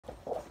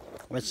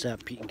What's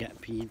up,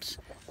 peeps?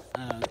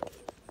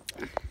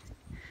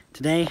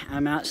 Today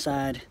I'm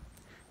outside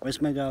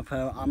with my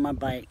GoPro on my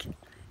bike,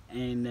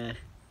 and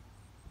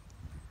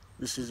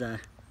this is a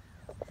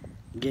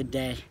good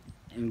day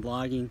in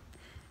vlogging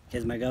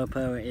because my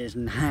GoPro is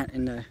not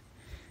in the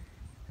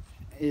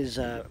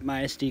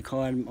my SD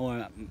card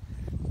or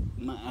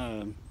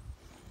my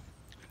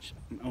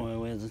or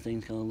what is the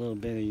thing called, a little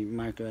bitty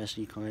micro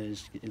SD card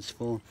is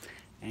full,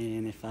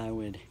 and if I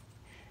would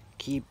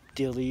keep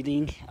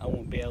deleting, I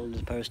won't be able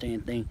to post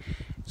anything.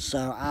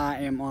 So I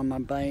am on my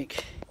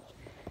bike.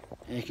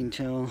 You can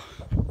tell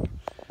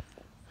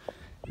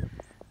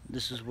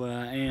this is where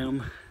I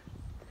am,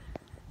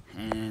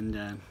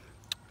 and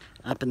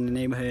up in the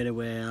neighborhood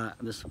where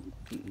this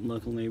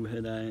local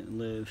neighborhood I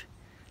live,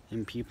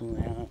 and people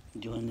out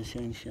enjoying the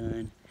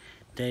sunshine.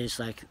 Today is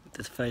like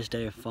the first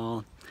day of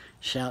fall.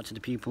 Shout out to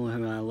the people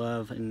who I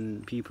love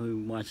and people who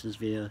watch this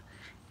video,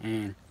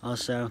 and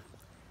also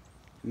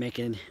make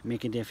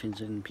a difference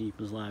in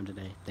people's lives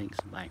today. Thanks,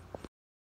 bye.